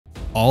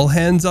All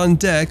hands on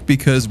deck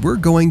because we're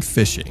going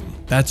fishing.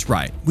 That's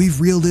right,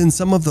 we've reeled in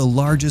some of the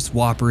largest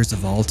whoppers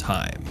of all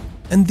time.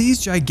 And these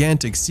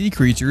gigantic sea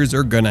creatures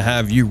are gonna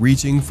have you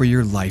reaching for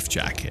your life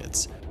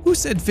jackets. Who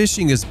said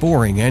fishing is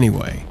boring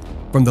anyway?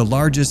 From the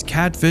largest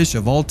catfish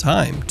of all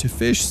time to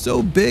fish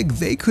so big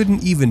they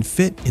couldn't even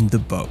fit in the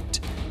boat.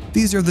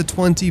 These are the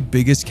 20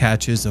 biggest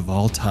catches of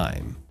all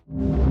time.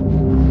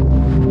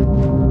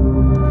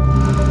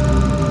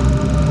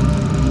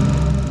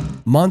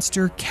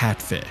 Monster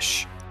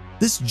catfish.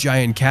 This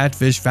giant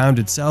catfish found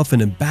itself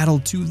in a battle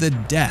to the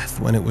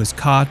death when it was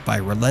caught by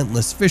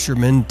relentless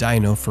fisherman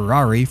Dino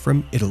Ferrari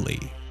from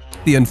Italy.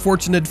 The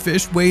unfortunate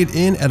fish weighed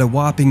in at a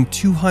whopping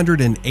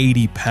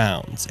 280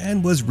 pounds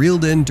and was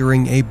reeled in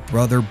during a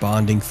brother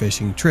bonding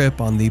fishing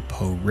trip on the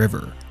Po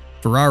River.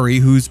 Ferrari,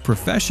 whose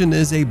profession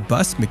is a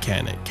bus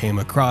mechanic, came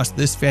across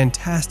this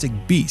fantastic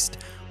beast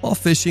while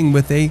fishing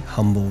with a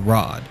humble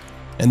rod,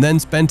 and then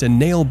spent a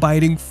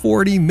nail-biting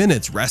 40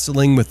 minutes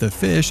wrestling with the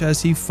fish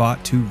as he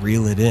fought to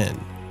reel it in.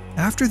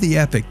 After the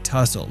epic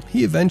tussle,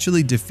 he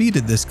eventually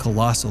defeated this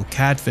colossal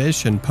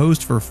catfish and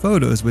posed for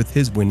photos with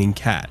his winning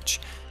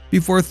catch,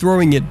 before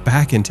throwing it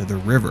back into the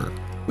river.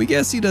 We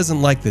guess he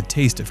doesn't like the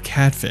taste of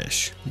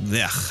catfish.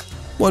 Blech.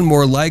 One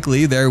more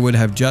likely, there would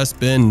have just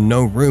been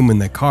no room in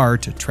the car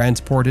to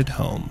transport it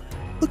home.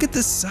 Look at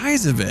the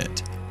size of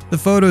it! The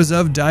photos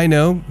of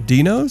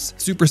Dino's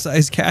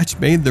supersized catch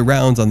made the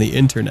rounds on the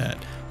internet,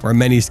 where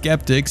many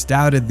skeptics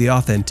doubted the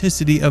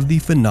authenticity of the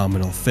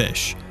phenomenal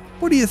fish.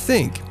 What do you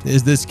think?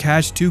 Is this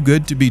catch too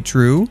good to be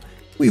true?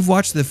 We've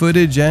watched the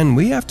footage and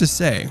we have to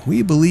say,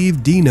 we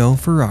believe Dino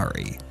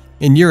Ferrari.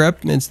 In Europe,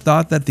 it's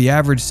thought that the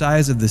average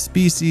size of the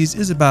species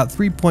is about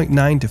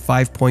 3.9 to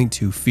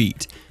 5.2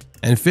 feet,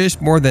 and fish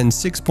more than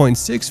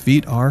 6.6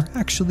 feet are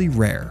actually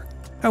rare.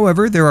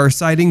 However, there are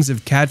sightings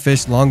of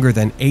catfish longer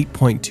than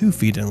 8.2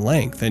 feet in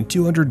length and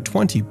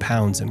 220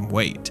 pounds in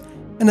weight,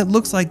 and it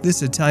looks like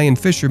this Italian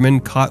fisherman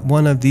caught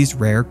one of these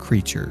rare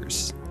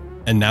creatures.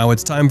 And now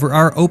it's time for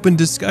our open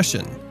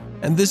discussion.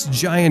 And this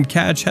giant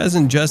catch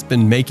hasn't just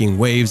been making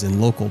waves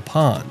in local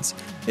ponds,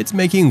 it's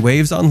making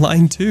waves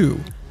online too.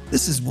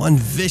 This is one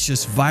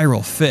vicious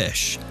viral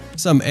fish.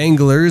 Some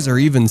anglers are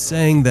even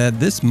saying that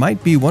this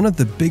might be one of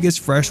the biggest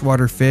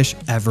freshwater fish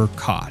ever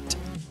caught.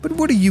 But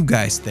what do you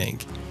guys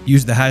think?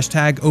 Use the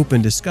hashtag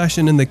open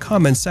discussion in the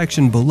comment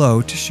section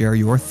below to share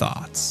your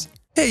thoughts.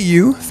 Hey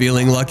you,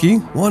 feeling lucky?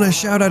 Want a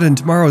shout out in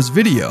tomorrow's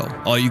video?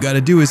 All you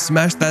gotta do is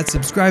smash that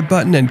subscribe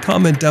button and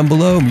comment down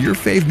below your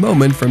fave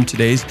moment from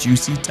today's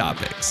juicy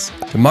topics.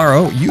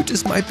 Tomorrow, you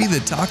just might be the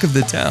talk of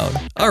the town.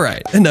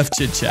 Alright, enough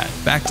chit chat,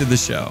 back to the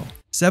show.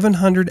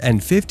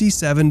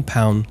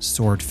 757-pound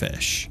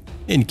swordfish.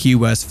 In Key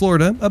West,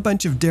 Florida, a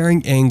bunch of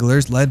daring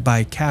anglers led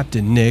by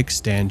Captain Nick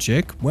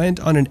Stanchik went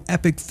on an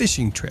epic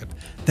fishing trip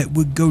that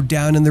would go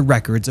down in the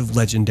records of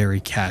legendary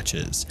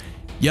catches.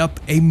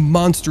 Yup, a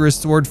monstrous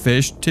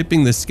swordfish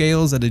tipping the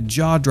scales at a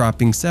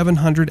jaw-dropping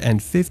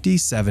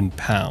 757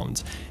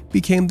 pounds,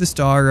 became the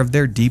star of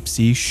their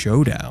deep-sea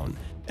showdown.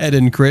 Ed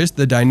and Chris,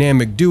 the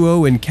dynamic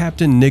duo in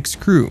Captain Nick's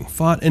crew,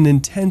 fought an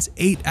intense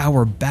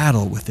 8-hour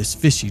battle with this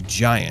fishy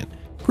giant,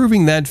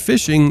 proving that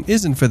fishing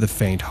isn't for the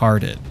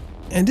faint-hearted.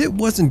 And it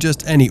wasn't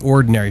just any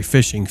ordinary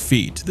fishing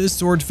feat, this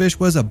swordfish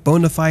was a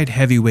bona fide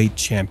heavyweight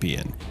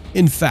champion.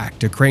 In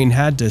fact, a crane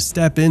had to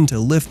step in to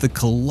lift the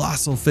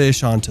colossal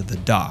fish onto the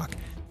dock.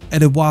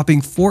 At a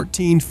whopping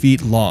 14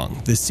 feet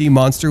long, the sea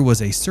monster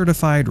was a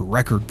certified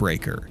record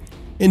breaker.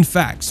 In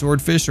fact,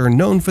 swordfish are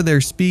known for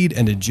their speed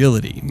and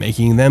agility,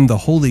 making them the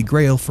holy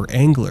grail for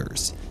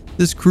anglers.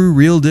 This crew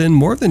reeled in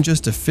more than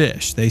just a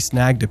fish, they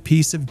snagged a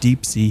piece of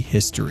deep-sea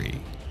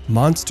history.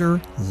 Monster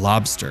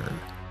lobster.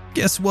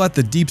 Guess what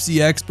the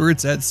deep-sea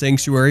experts at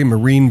Sanctuary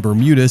Marine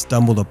Bermuda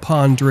stumbled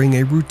upon during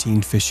a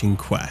routine fishing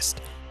quest?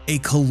 A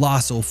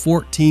colossal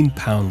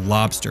 14-pound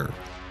lobster,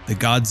 the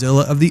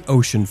Godzilla of the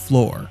ocean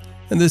floor.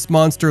 And this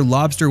monster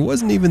lobster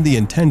wasn't even the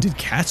intended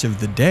catch of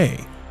the day.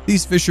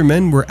 These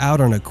fishermen were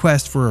out on a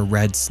quest for a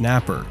red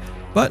snapper,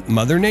 but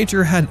Mother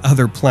Nature had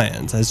other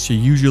plans, as she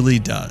usually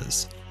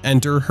does.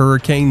 Enter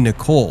Hurricane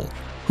Nicole,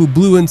 who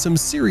blew in some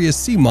serious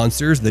sea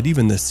monsters that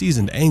even the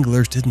seasoned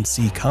anglers didn't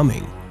see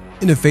coming.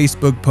 In a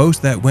Facebook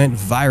post that went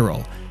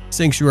viral,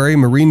 Sanctuary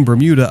Marine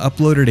Bermuda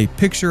uploaded a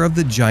picture of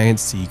the giant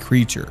sea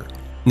creature.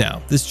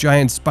 Now, this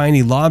giant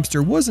spiny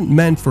lobster wasn't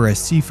meant for a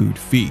seafood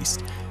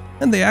feast,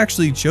 and they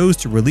actually chose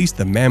to release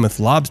the mammoth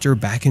lobster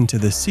back into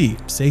the sea,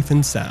 safe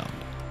and sound.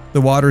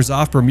 The waters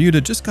off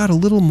Bermuda just got a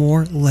little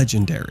more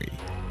legendary,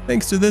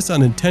 thanks to this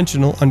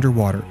unintentional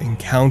underwater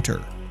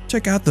encounter.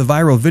 Check out the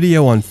viral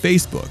video on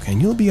Facebook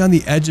and you'll be on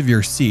the edge of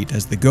your seat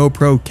as the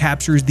GoPro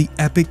captures the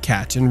epic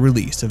catch and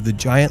release of the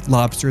giant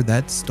lobster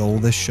that stole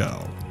the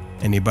show.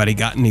 Anybody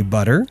got any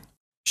butter?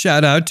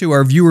 Shout out to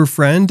our viewer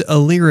friend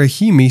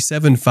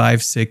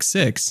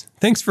Alirahimi7566.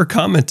 Thanks for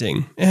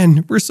commenting,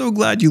 and we're so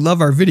glad you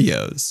love our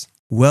videos.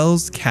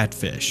 Wells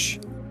catfish.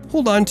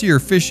 Hold on to your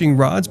fishing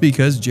rods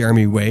because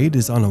Jeremy Wade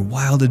is on a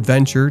wild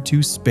adventure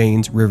to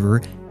Spain's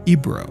river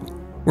Ebro,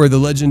 where the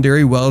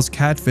legendary Wells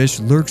catfish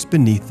lurks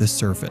beneath the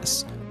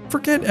surface.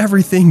 Forget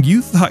everything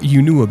you thought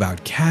you knew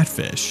about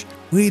catfish.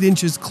 Wade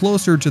inches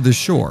closer to the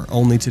shore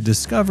only to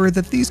discover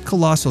that these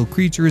colossal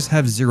creatures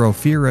have zero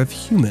fear of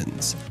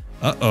humans.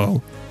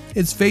 Uh-oh.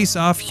 It's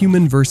face-off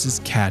human versus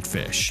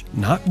catfish.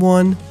 Not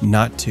one,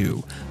 not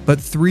two,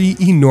 but three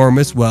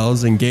enormous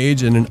whales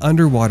engage in an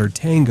underwater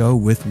tango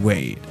with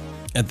Wade.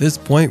 At this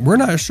point, we're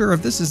not sure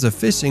if this is a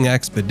fishing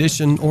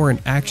expedition or an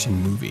action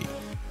movie.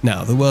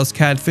 Now, the whales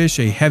catfish,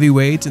 a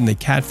heavyweight in the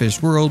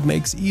catfish world,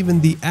 makes even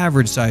the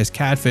average-sized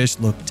catfish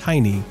look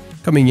tiny,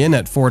 coming in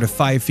at 4 to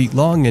 5 feet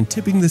long and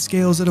tipping the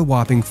scales at a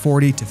whopping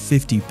 40 to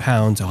 50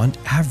 pounds on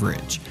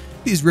average.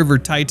 These river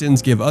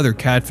titans give other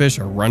catfish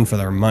a run for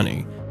their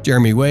money.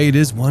 Jeremy Wade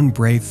is one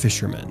brave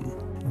fisherman.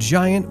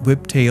 Giant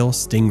whiptail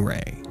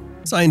stingray.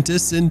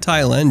 Scientists in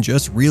Thailand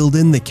just reeled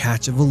in the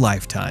catch of a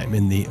lifetime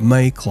in the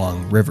Mae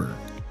Klong River.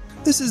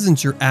 This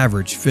isn't your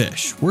average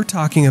fish, we're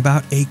talking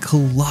about a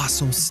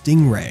colossal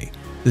stingray.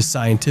 The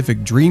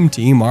scientific dream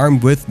team,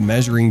 armed with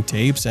measuring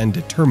tapes and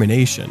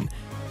determination,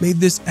 made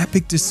this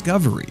epic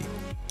discovery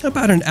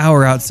about an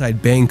hour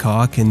outside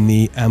Bangkok in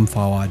the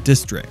Amphoe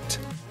district.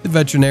 The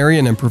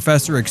veterinarian and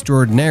professor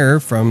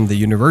extraordinaire from the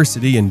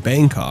university in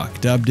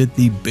Bangkok dubbed it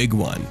the Big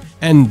One,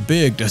 and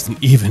big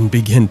doesn't even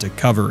begin to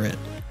cover it.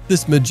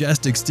 This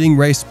majestic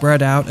stingray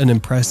spread out an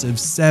impressive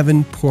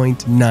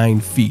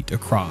 7.9 feet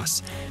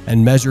across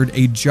and measured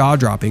a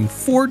jaw-dropping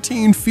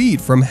 14 feet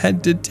from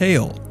head to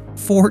tail.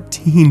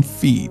 14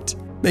 feet,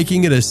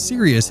 making it a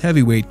serious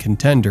heavyweight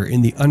contender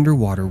in the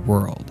underwater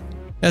world.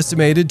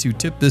 Estimated to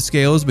tip the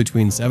scales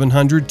between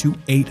 700 to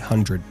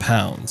 800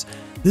 pounds,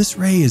 this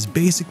ray is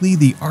basically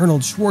the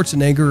Arnold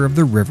Schwarzenegger of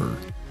the river.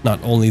 Not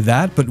only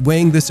that, but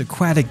weighing this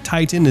aquatic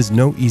titan is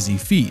no easy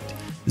feat.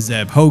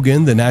 Zeb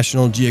Hogan, the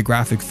National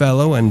Geographic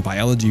Fellow and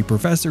biology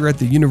professor at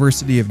the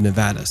University of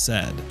Nevada,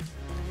 said,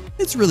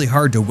 "It's really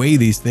hard to weigh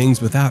these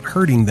things without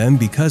hurting them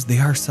because they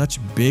are such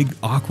big,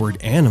 awkward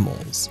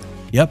animals."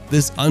 Yep,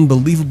 this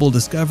unbelievable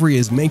discovery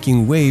is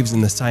making waves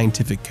in the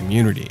scientific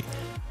community,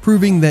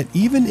 proving that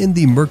even in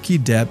the murky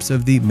depths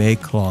of the Mae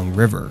Klong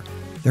River,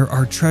 there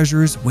are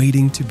treasures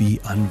waiting to be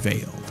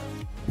unveiled.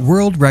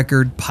 World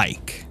record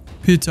pike.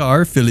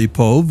 Petar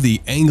Filipov,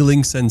 the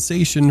angling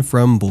sensation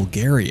from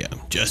Bulgaria,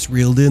 just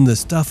reeled in the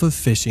stuff of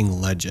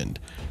fishing legend.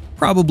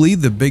 Probably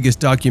the biggest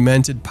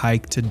documented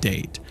pike to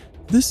date.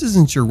 This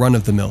isn't your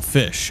run-of-the-mill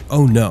fish.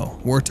 Oh no,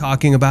 we're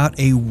talking about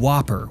a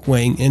whopper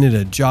weighing in at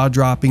a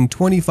jaw-dropping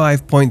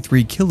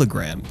 25.3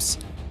 kilograms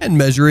and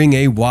measuring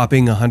a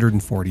whopping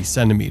 140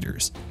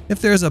 centimeters.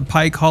 If there's a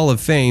pike hall of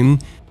fame,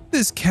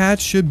 this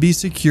catch should be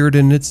secured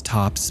in its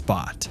top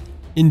spot.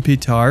 In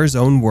Petar's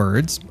own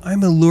words,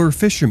 "I'm a lure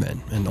fisherman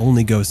and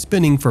only go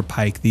spinning for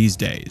pike these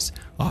days,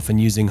 often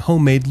using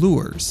homemade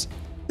lures."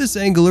 This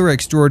angler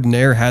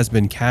extraordinaire has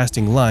been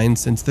casting lines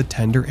since the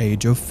tender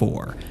age of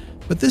 4,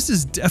 but this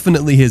is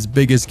definitely his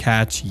biggest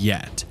catch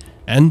yet.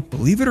 And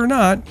believe it or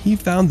not, he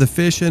found the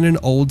fish in an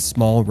old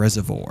small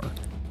reservoir.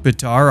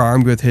 Petar,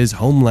 armed with his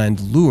homeland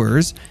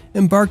lures,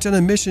 embarked on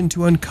a mission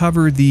to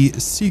uncover the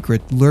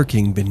secret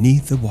lurking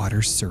beneath the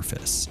water's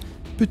surface.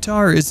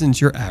 Petar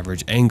isn't your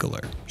average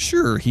angler.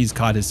 Sure, he's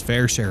caught his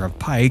fair share of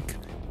pike,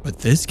 but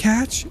this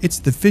catch, it's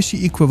the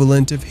fishy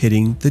equivalent of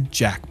hitting the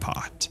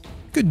jackpot.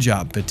 Good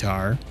job,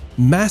 Petar.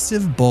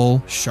 Massive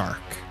bull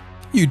shark.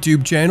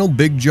 YouTube channel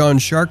Big John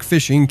Shark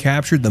Fishing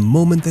captured the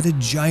moment that a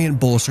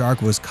giant bull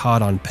shark was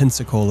caught on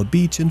Pensacola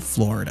Beach in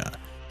Florida.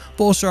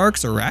 Bull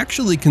sharks are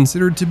actually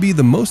considered to be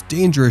the most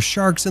dangerous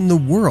sharks in the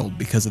world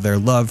because of their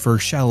love for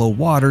shallow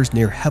waters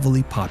near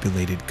heavily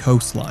populated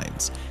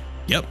coastlines.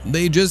 Yep,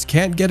 they just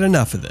can't get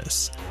enough of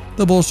this.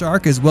 The bull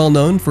shark is well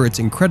known for its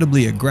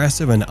incredibly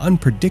aggressive and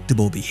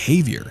unpredictable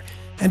behavior,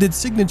 and its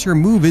signature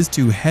move is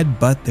to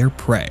headbutt their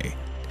prey.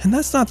 And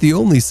that's not the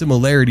only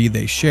similarity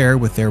they share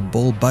with their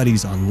bull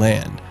buddies on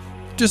land.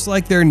 Just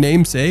like their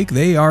namesake,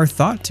 they are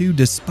thought to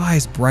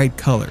despise bright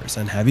colors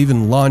and have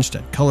even launched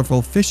at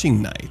colorful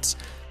fishing nights,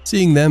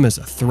 seeing them as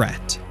a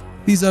threat.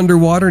 These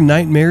underwater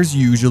nightmares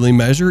usually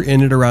measure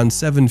in at around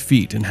 7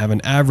 feet and have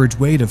an average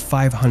weight of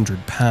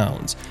 500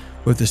 pounds,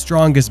 with the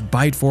strongest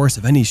bite force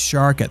of any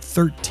shark at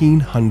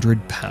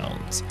 1,300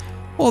 pounds.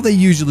 While they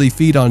usually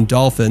feed on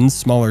dolphins,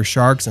 smaller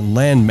sharks, and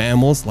land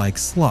mammals like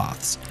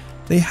sloths,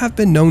 they have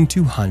been known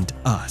to hunt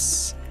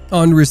us.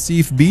 On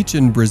Recife Beach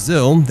in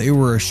Brazil, there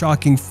were a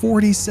shocking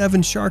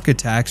 47 shark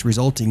attacks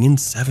resulting in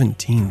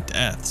 17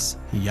 deaths.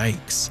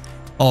 Yikes.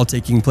 All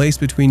taking place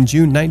between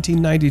June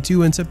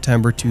 1992 and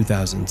September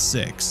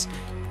 2006.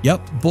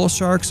 Yep, bull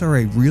sharks are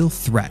a real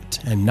threat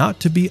and not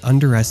to be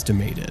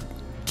underestimated.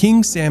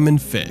 King salmon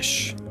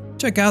fish.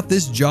 Check out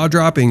this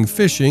jaw-dropping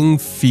fishing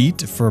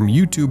feat from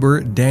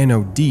YouTuber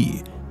Dano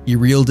D. He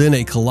reeled in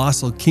a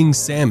colossal king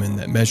salmon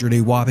that measured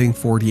a whopping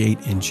 48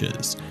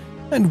 inches.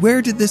 And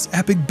where did this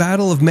epic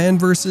battle of man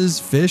versus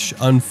fish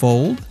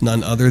unfold?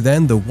 None other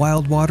than the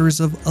wild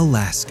waters of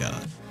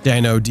Alaska.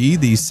 Dano D,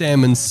 the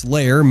salmon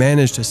slayer,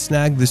 managed to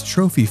snag this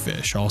trophy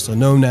fish, also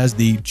known as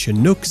the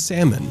Chinook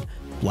salmon,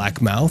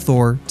 blackmouth,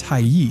 or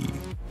Tyee.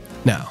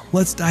 Now,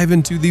 let's dive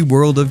into the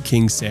world of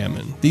king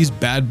salmon. These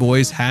bad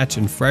boys hatch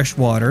in fresh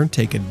water,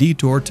 take a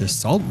detour to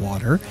salt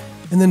water,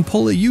 and then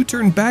pull a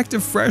U-turn back to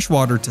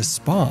freshwater to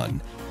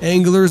spawn.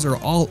 Anglers are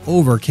all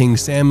over king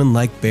salmon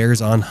like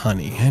bears on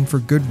honey, and for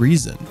good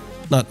reason.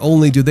 Not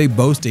only do they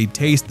boast a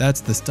taste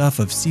that's the stuff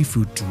of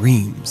seafood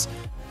dreams,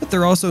 but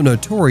they're also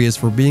notorious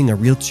for being a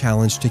real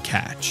challenge to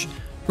catch.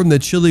 From the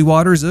chilly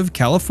waters of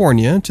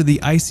California to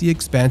the icy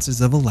expanses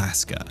of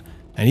Alaska,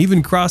 and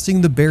even crossing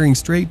the Bering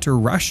Strait to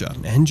Russia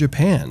and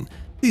Japan,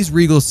 these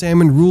regal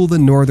salmon rule the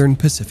northern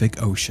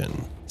Pacific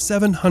Ocean.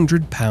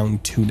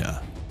 700-pound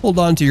tuna. Hold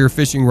on to your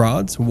fishing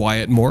rods.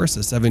 Wyatt Morse, a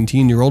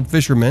 17-year-old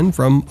fisherman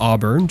from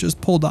Auburn, just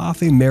pulled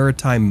off a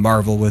maritime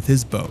marvel with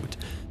his boat,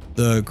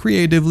 the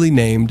creatively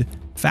named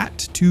Fat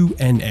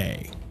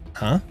 2NA.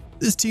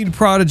 This teen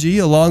prodigy,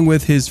 along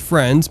with his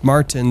friends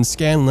Martin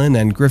Scanlon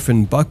and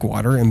Griffin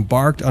Buckwater,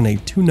 embarked on a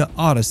tuna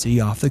odyssey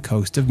off the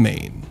coast of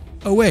Maine.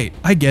 Oh wait,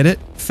 I get it.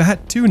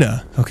 Fat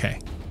tuna. Okay.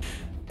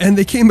 And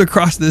they came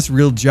across this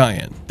real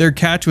giant. Their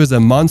catch was a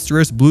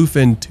monstrous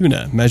bluefin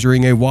tuna,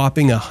 measuring a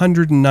whopping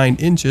 109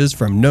 inches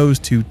from nose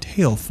to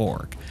tail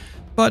fork.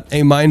 But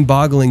a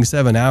mind-boggling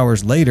 7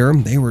 hours later,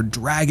 they were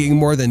dragging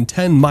more than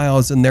 10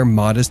 miles in their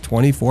modest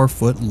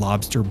 24-foot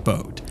lobster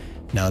boat.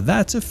 Now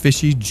that's a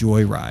fishy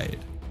joyride.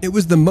 It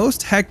was the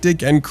most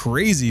hectic and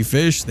crazy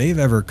fish they've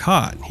ever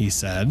caught, he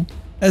said.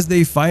 As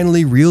they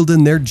finally reeled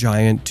in their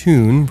giant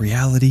tune,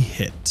 reality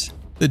hit.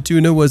 The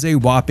tuna was a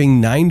whopping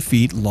 9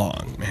 feet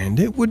long, and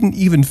it wouldn't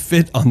even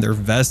fit on their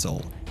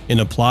vessel. In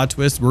a plot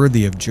twist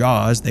worthy of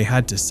Jaws, they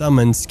had to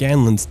summon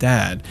Scanlon's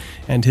dad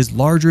and his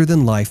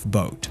larger-than-life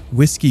boat,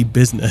 Whiskey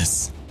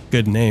Business.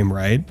 Good name,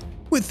 right?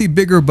 With the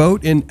bigger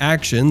boat in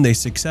action, they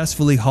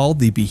successfully hauled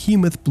the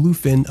behemoth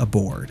bluefin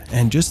aboard,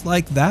 and just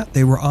like that,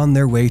 they were on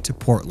their way to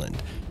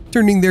Portland,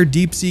 turning their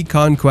deep-sea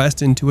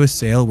conquest into a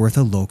sail worth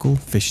a local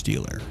fish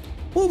dealer.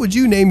 What would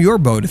you name your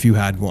boat if you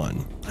had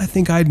one? I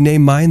think I'd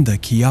name mine the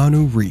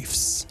Keanu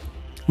Reefs.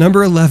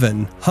 Number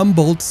 11.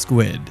 Humboldt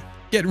Squid.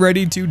 Get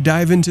ready to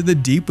dive into the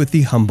deep with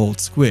the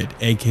Humboldt squid,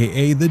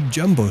 aka the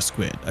jumbo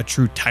squid, a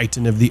true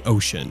titan of the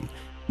ocean.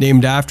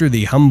 Named after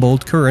the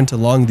Humboldt Current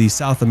along the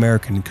South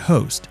American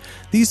coast,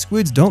 these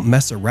squids don't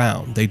mess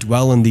around. They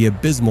dwell in the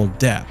abysmal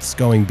depths,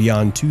 going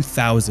beyond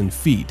 2,000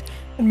 feet,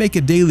 and make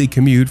a daily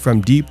commute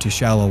from deep to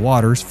shallow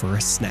waters for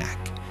a snack.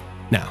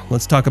 Now,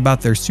 let's talk about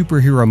their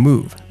superhero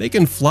move. They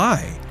can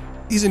fly.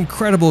 These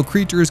incredible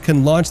creatures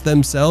can launch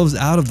themselves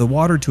out of the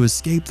water to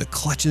escape the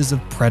clutches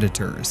of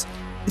predators.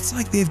 It's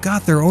like they've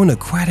got their own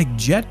aquatic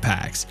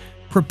jetpacks,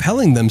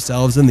 propelling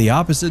themselves in the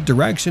opposite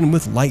direction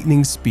with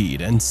lightning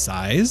speed and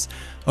size.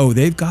 Oh,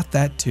 they've got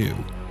that too.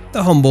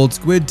 The Humboldt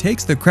squid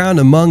takes the crown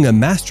among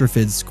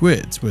amastrifid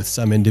squids, with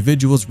some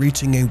individuals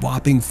reaching a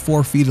whopping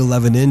 4 feet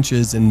 11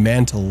 inches in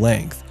mantle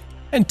length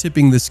and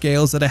tipping the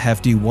scales at a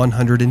hefty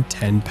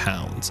 110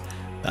 pounds.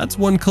 That's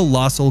one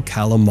colossal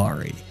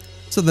calamari.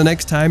 So the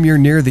next time you're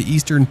near the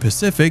Eastern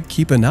Pacific,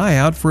 keep an eye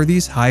out for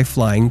these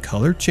high-flying,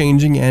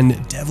 color-changing,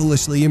 and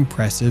devilishly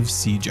impressive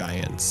sea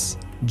giants.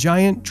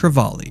 Giant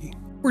trevally.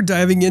 We're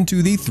diving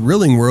into the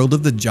thrilling world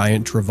of the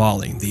giant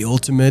trevally, the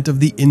ultimate of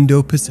the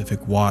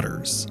Indo-Pacific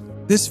waters.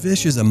 This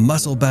fish is a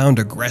muscle-bound,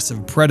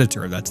 aggressive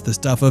predator that's the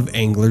stuff of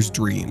anglers'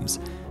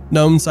 dreams.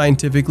 Known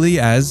scientifically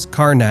as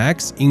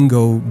Carnax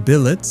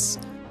ingobilitz,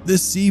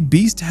 this sea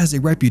beast has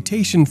a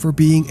reputation for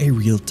being a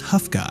real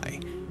tough guy.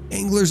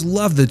 Anglers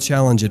love the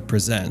challenge it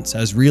presents,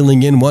 as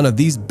reeling in one of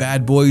these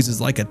bad boys is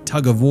like a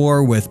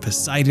tug-of-war with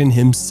Poseidon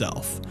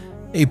himself.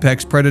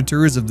 Apex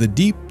predators of the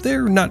deep,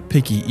 they're not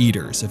picky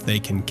eaters. If they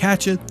can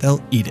catch it,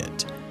 they'll eat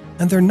it.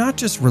 And they're not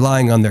just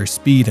relying on their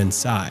speed and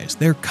size,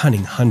 they're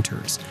cunning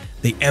hunters.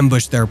 They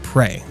ambush their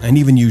prey and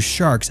even use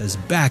sharks as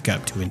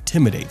backup to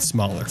intimidate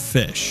smaller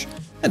fish.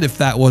 And if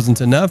that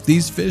wasn't enough,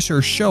 these fish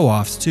are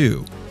show-offs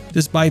too.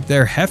 Despite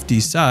their hefty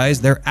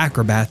size, they're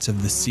acrobats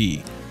of the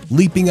sea,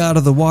 leaping out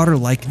of the water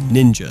like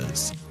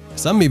ninjas.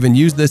 Some even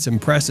use this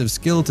impressive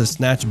skill to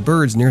snatch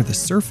birds near the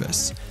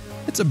surface.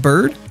 It's a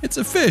bird? It's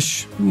a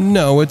fish.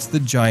 No, it's the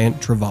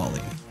giant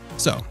trevally.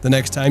 So, the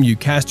next time you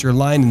cast your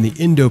line in the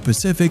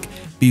Indo-Pacific,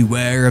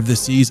 beware of the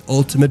sea's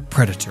ultimate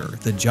predator,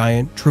 the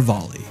giant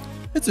trevally.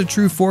 It's a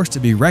true force to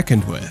be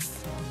reckoned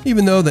with,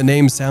 even though the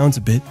name sounds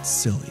a bit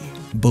silly.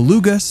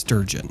 Beluga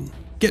sturgeon.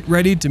 Get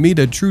ready to meet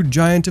a true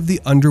giant of the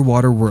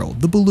underwater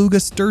world, the beluga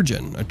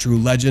sturgeon, a true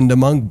legend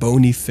among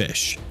bony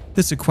fish.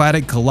 This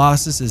aquatic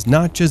colossus is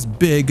not just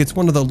big, it's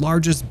one of the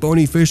largest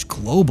bony fish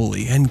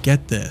globally, and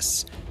get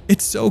this.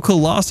 It's so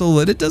colossal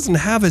that it doesn't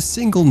have a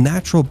single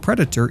natural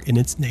predator in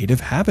its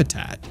native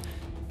habitat.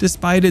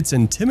 Despite its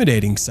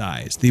intimidating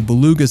size, the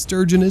beluga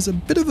sturgeon is a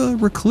bit of a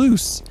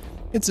recluse.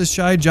 It's a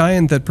shy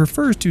giant that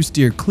prefers to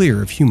steer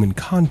clear of human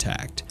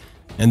contact.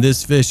 And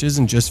this fish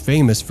isn't just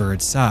famous for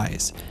its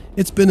size.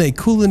 It's been a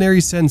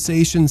culinary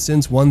sensation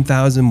since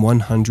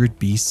 1100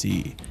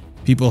 BC.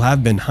 People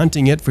have been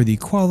hunting it for the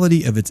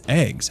quality of its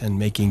eggs and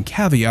making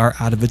caviar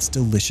out of its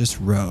delicious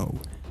roe.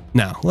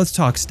 Now, let's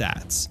talk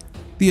stats.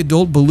 The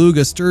adult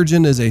beluga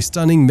sturgeon is a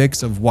stunning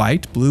mix of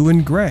white, blue,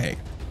 and gray.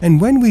 And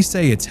when we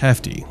say it's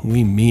hefty,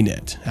 we mean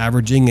it,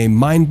 averaging a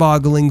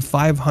mind-boggling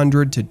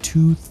 500 to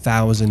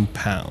 2,000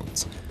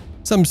 pounds.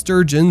 Some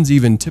sturgeons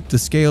even tip the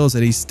scales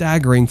at a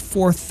staggering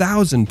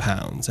 4,000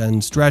 pounds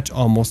and stretch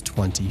almost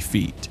 20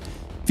 feet.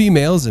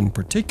 Females in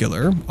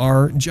particular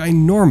are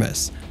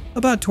ginormous,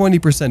 about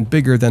 20%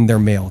 bigger than their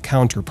male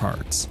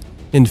counterparts.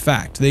 In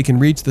fact, they can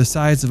reach the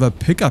size of a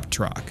pickup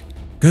truck.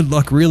 Good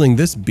luck reeling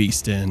this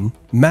beast in.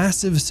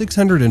 Massive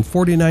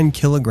 649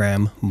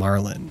 kilogram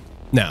marlin.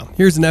 Now,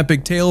 here's an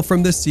epic tale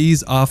from the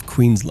seas off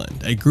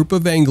Queensland. A group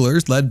of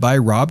anglers led by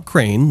Rob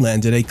Crane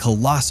landed a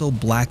colossal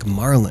black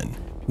marlin,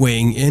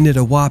 weighing in at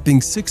a whopping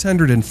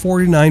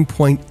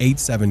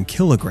 649.87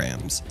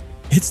 kilograms.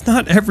 It's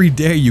not every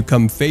day you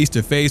come face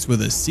to face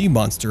with a sea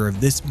monster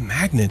of this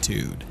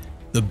magnitude.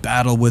 The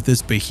battle with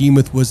this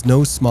behemoth was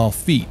no small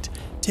feat,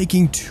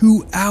 taking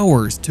 2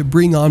 hours to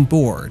bring on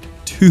board.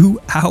 2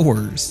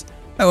 hours!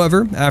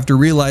 However, after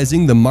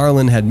realizing the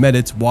marlin had met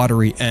its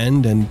watery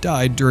end and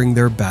died during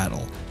their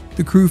battle,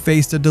 the crew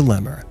faced a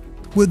dilemma.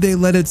 Would they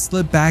let it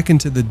slip back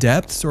into the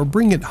depths or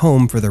bring it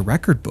home for the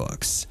record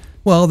books?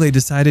 Well, they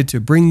decided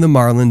to bring the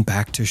marlin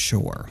back to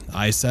shore,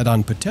 eyes set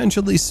on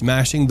potentially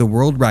smashing the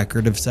world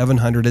record of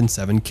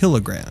 707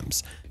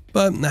 kilograms.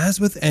 But as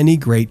with any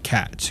great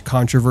catch,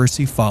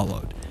 controversy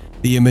followed.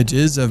 The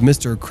images of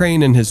Mr.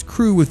 Crane and his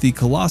crew with the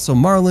colossal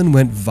marlin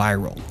went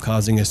viral,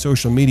 causing a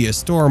social media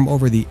storm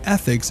over the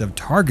ethics of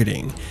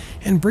targeting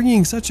and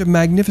bringing such a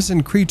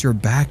magnificent creature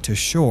back to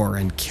shore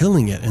and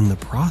killing it in the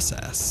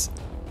process.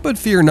 But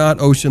fear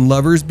not, ocean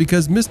lovers,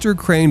 because Mr.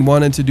 Crane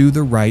wanted to do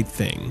the right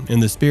thing.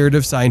 In the spirit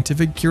of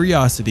scientific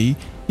curiosity,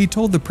 he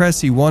told the press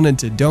he wanted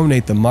to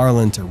donate the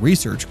marlin to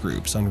research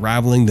groups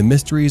unraveling the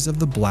mysteries of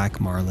the black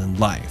marlin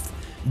life.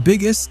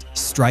 Biggest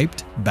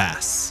striped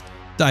bass.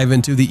 Dive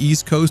into the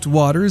East Coast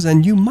waters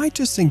and you might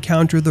just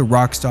encounter the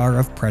rock star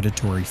of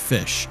predatory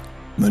fish,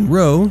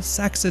 Monroe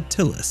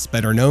saxatilis,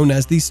 better known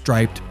as the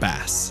striped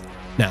bass.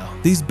 Now,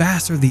 these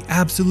bass are the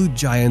absolute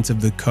giants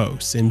of the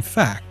coast. In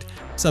fact,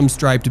 some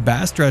striped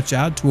bass stretch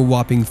out to a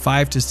whopping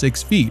 5 to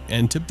 6 feet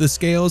and tip the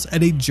scales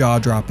at a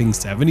jaw-dropping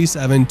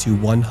 77 to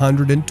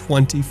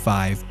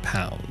 125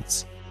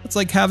 pounds. It's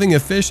like having a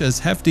fish as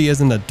hefty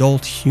as an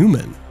adult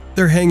human.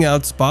 Their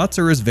hangout spots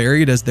are as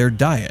varied as their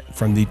diet,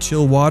 from the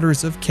chill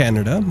waters of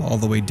Canada all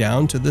the way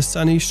down to the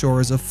sunny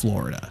shores of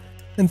Florida.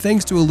 And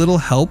thanks to a little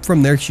help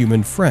from their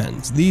human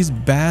friends, these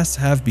bass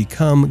have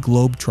become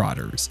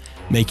globetrotters,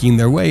 making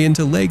their way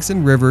into lakes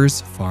and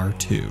rivers far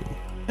too.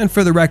 And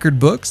for the record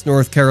books,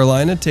 North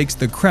Carolina takes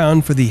the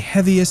crown for the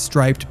heaviest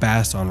striped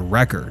bass on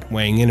record,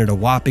 weighing in at a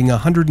whopping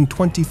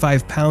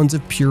 125 pounds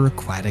of pure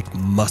aquatic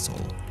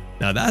muscle.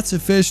 Now that's a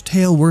fish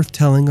tale worth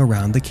telling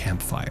around the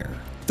campfire.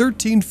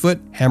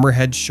 13-foot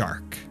hammerhead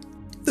shark.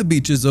 The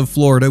beaches of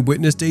Florida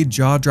witnessed a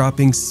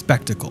jaw-dropping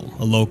spectacle,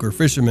 a local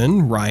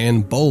fisherman,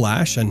 Ryan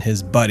Bolash, and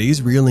his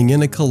buddies reeling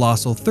in a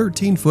colossal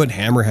 13-foot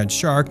hammerhead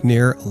shark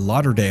near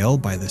Lauderdale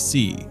by the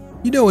sea.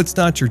 You know it's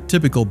not your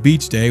typical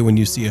beach day when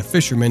you see a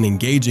fisherman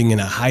engaging in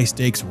a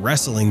high-stakes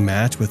wrestling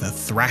match with a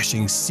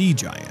thrashing sea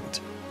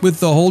giant. With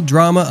the whole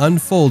drama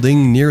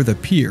unfolding near the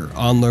pier,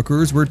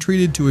 onlookers were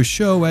treated to a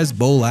show as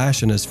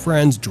Bolash and his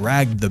friends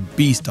dragged the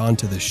beast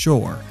onto the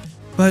shore.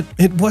 But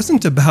it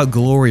wasn't about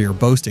glory or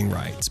boasting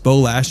rights.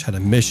 Bolash had a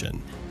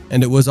mission,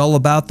 and it was all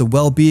about the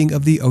well-being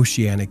of the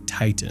oceanic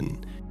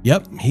titan.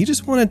 Yep, he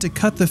just wanted to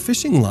cut the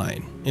fishing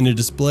line. In a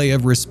display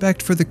of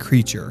respect for the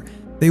creature,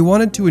 they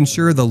wanted to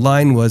ensure the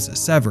line was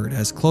severed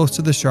as close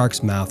to the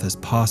shark's mouth as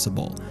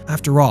possible.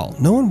 After all,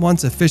 no one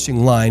wants a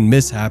fishing line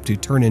mishap to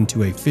turn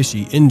into a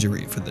fishy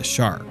injury for the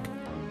shark.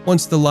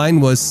 Once the line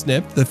was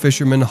snipped, the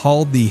fisherman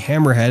hauled the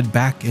hammerhead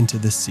back into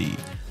the sea,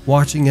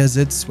 watching as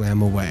it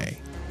swam away.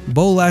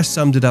 Bolash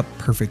summed it up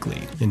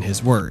perfectly in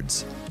his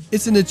words.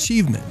 It's an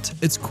achievement.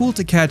 It's cool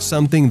to catch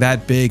something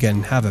that big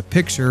and have a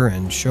picture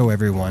and show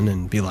everyone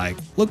and be like,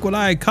 look what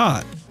I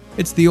caught.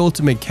 It's the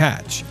ultimate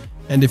catch.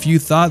 And if you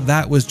thought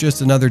that was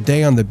just another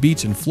day on the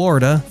beach in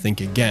Florida,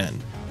 think again.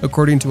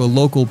 According to a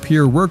local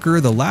pier worker,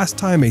 the last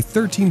time a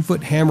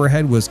 13-foot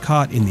hammerhead was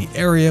caught in the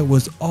area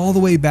was all the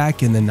way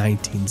back in the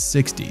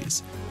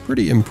 1960s.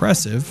 Pretty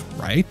impressive,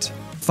 right?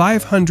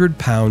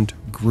 500-pound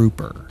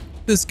grouper.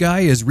 This guy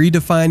is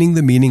redefining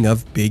the meaning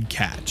of big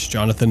catch.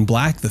 Jonathan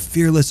Black, the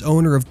fearless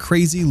owner of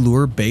Crazy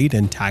Lure Bait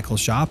and Tackle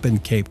Shop in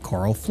Cape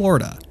Coral,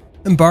 Florida,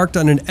 embarked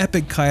on an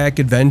epic kayak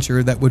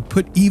adventure that would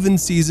put even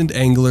seasoned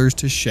anglers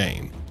to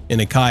shame.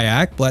 In a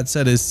kayak, Black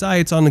set his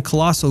sights on a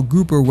colossal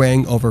grouper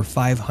weighing over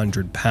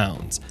 500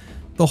 pounds.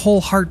 The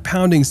whole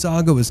heart-pounding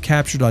saga was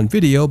captured on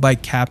video by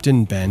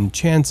Captain Ben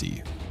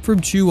Chansey from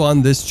Chew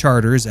on This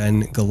Charters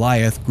and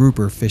Goliath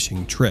Grouper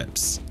Fishing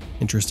Trips.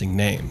 Interesting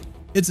name.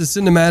 It's a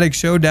cinematic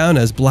showdown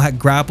as Black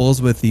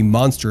grapples with the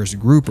monstrous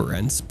grouper,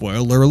 and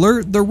spoiler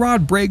alert, the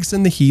rod breaks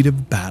in the heat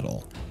of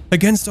battle.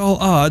 Against all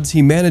odds,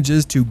 he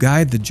manages to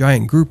guide the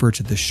giant grouper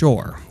to the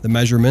shore. The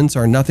measurements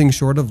are nothing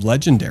short of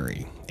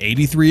legendary,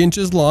 83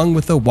 inches long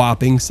with a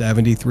whopping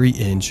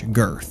 73-inch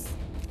girth,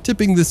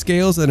 tipping the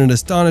scales at an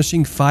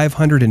astonishing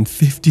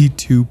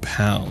 552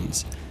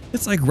 pounds.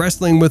 It's like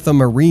wrestling with a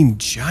marine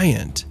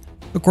giant.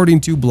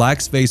 According to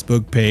Black's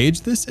Facebook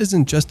page, this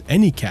isn't just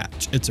any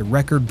catch, it's a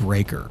record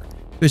breaker.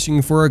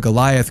 Fishing for a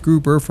Goliath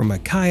grouper from a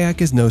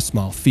kayak is no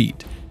small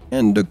feat,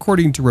 and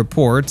according to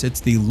reports,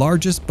 it's the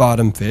largest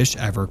bottom fish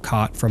ever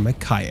caught from a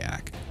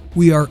kayak.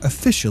 We are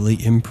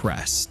officially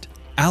impressed.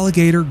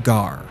 Alligator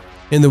gar.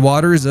 In the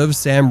waters of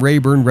Sam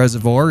Rayburn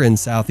Reservoir in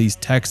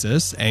southeast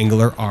Texas,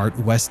 angler Art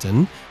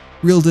Weston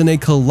reeled in a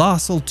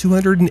colossal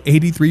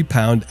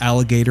 283-pound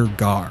alligator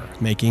gar,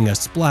 making a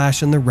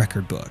splash in the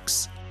record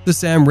books. The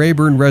Sam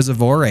Rayburn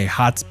Reservoir, a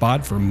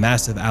hotspot for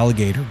massive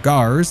alligator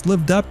gars,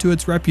 lived up to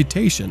its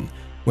reputation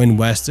when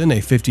Weston, a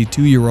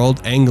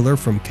 52-year-old angler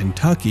from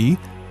Kentucky,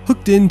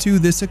 hooked into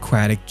this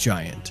aquatic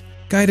giant.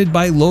 Guided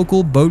by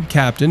local boat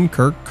captain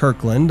Kirk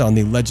Kirkland on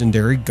the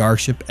legendary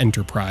Garship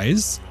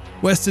Enterprise,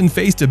 Weston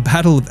faced a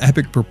battle of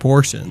epic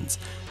proportions.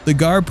 The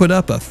gar put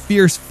up a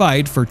fierce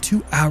fight for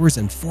 2 hours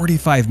and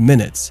 45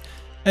 minutes,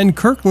 and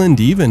Kirkland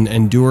even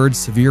endured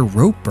severe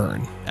rope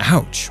burn,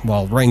 ouch,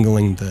 while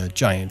wrangling the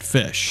giant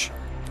fish.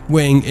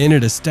 Weighing in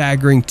at a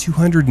staggering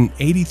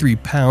 283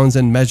 pounds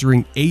and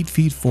measuring 8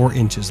 feet 4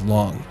 inches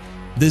long,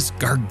 this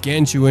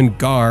gargantuan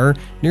gar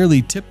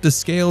nearly tipped the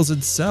scales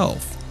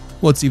itself.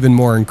 What's even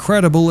more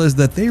incredible is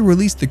that they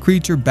released the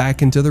creature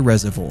back into the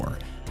reservoir.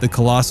 The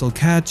colossal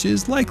catch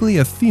is likely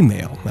a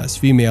female, as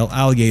female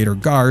alligator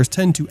gars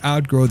tend to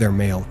outgrow their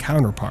male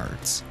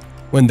counterparts.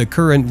 When the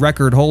current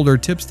record holder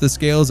tips the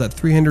scales at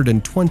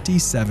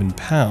 327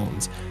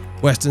 pounds,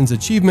 Weston's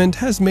achievement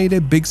has made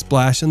a big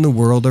splash in the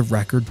world of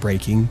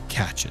record-breaking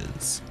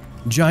catches.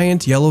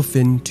 Giant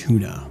yellowfin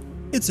tuna.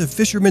 It's a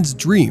fisherman's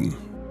dream.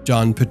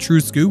 John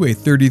Petruscu, a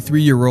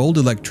 33-year-old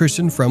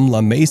electrician from La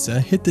Mesa,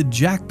 hit the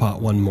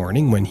jackpot one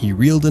morning when he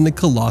reeled in a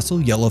colossal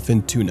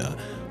yellowfin tuna,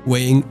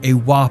 weighing a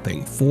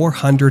whopping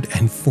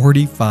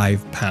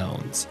 445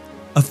 pounds.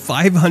 A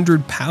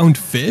 500-pound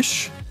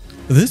fish?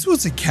 This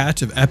was a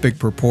catch of epic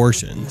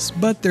proportions,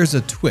 but there's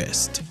a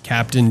twist.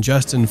 Captain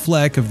Justin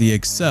Fleck of the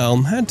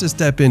Excel had to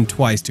step in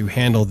twice to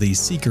handle the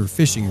seeker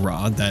fishing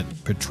rod that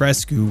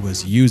Petrescu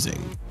was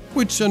using,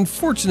 which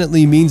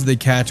unfortunately means the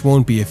catch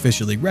won't be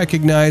officially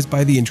recognized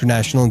by the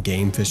International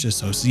Game Fish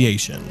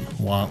Association.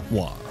 Wah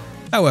wah.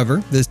 However,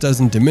 this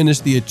doesn't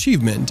diminish the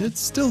achievement. It's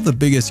still the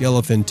biggest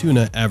yellowfin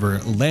tuna ever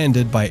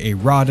landed by a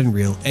rod and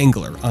reel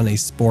angler on a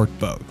sport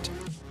boat.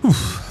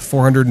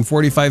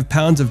 445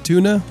 pounds of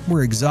tuna,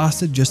 we're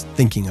exhausted just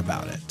thinking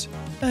about it.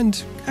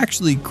 And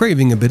actually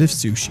craving a bit of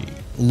sushi.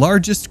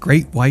 Largest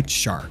great white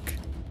shark.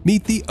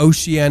 Meet the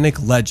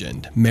oceanic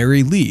legend,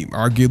 Mary Lee,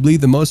 arguably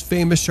the most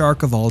famous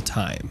shark of all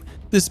time.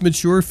 This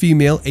mature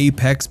female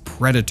apex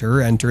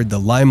predator entered the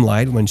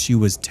limelight when she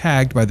was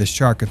tagged by the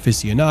shark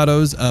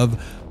aficionados of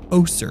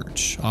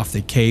Osage off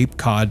the Cape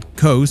Cod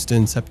coast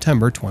in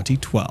September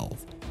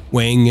 2012.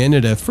 Weighing in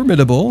at a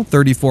formidable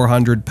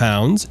 3,400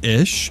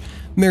 pounds-ish,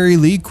 Mary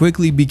Lee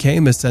quickly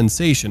became a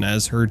sensation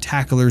as her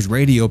tackler's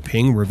radio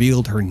ping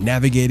revealed her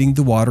navigating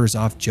the waters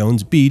off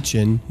Jones Beach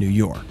in New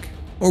York.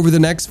 Over the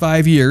next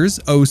 5 years,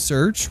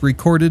 Osage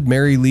recorded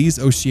Mary Lee's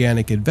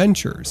oceanic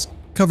adventures,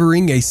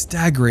 covering a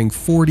staggering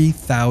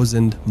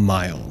 40,000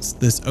 miles.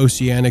 This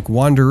oceanic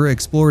wanderer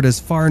explored as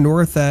far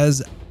north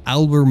as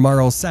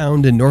Albemarle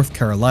Sound in North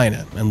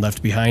Carolina and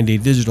left behind a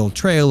digital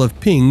trail of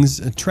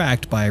pings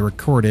tracked by a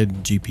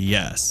recorded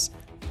GPS.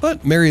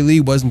 But Mary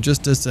Lee wasn't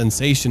just a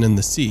sensation in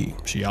the sea,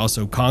 she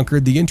also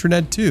conquered the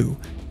internet too.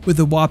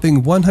 With a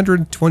whopping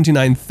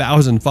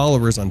 129,000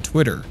 followers on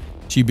Twitter,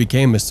 she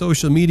became a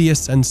social media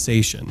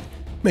sensation,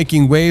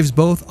 making waves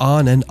both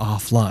on and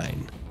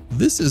offline.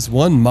 This is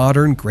one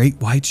modern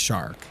great white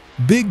shark,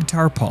 Big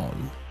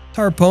Tarpon.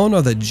 Tarpon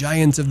are the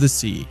giants of the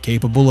sea,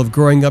 capable of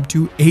growing up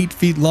to 8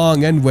 feet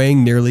long and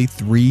weighing nearly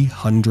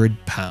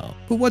 300 pounds.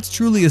 But what's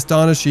truly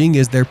astonishing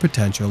is their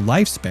potential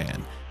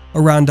lifespan,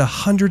 around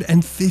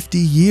 150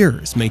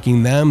 years,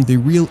 making them the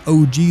real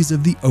OGs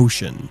of the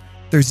ocean.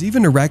 There's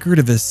even a record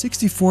of a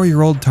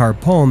 64-year-old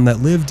tarpon that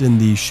lived in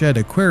the Shedd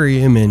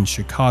Aquarium in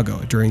Chicago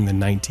during the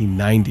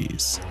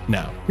 1990s.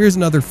 Now, here's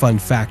another fun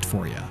fact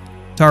for you.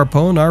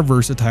 Tarpon are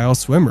versatile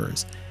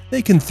swimmers.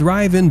 They can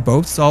thrive in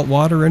both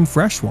saltwater and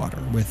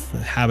freshwater, with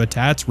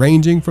habitats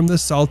ranging from the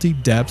salty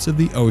depths of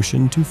the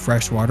ocean to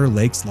freshwater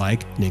lakes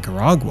like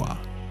Nicaragua.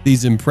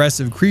 These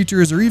impressive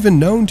creatures are even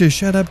known to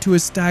shed up to a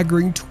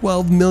staggering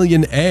 12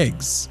 million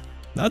eggs.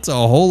 That's a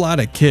whole lot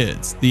of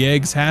kids. The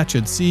eggs hatch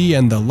at sea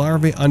and the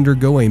larvae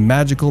undergo a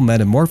magical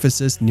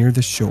metamorphosis near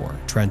the shore,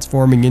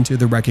 transforming into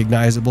the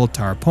recognizable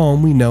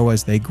tarpon we know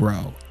as they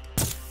grow.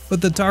 But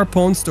the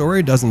tarpon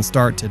story doesn't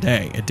start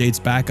today. It dates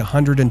back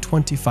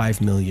 125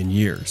 million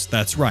years.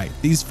 That's right,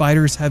 these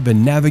fighters have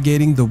been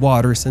navigating the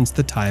water since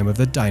the time of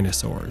the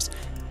dinosaurs,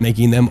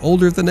 making them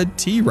older than a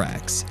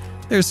T-Rex.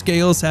 Their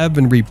scales have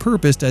been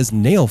repurposed as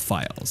nail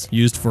files,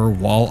 used for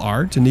wall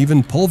art, and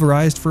even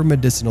pulverized for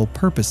medicinal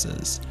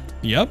purposes.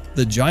 Yep,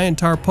 the giant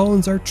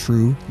tarpons are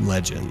true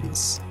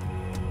legends.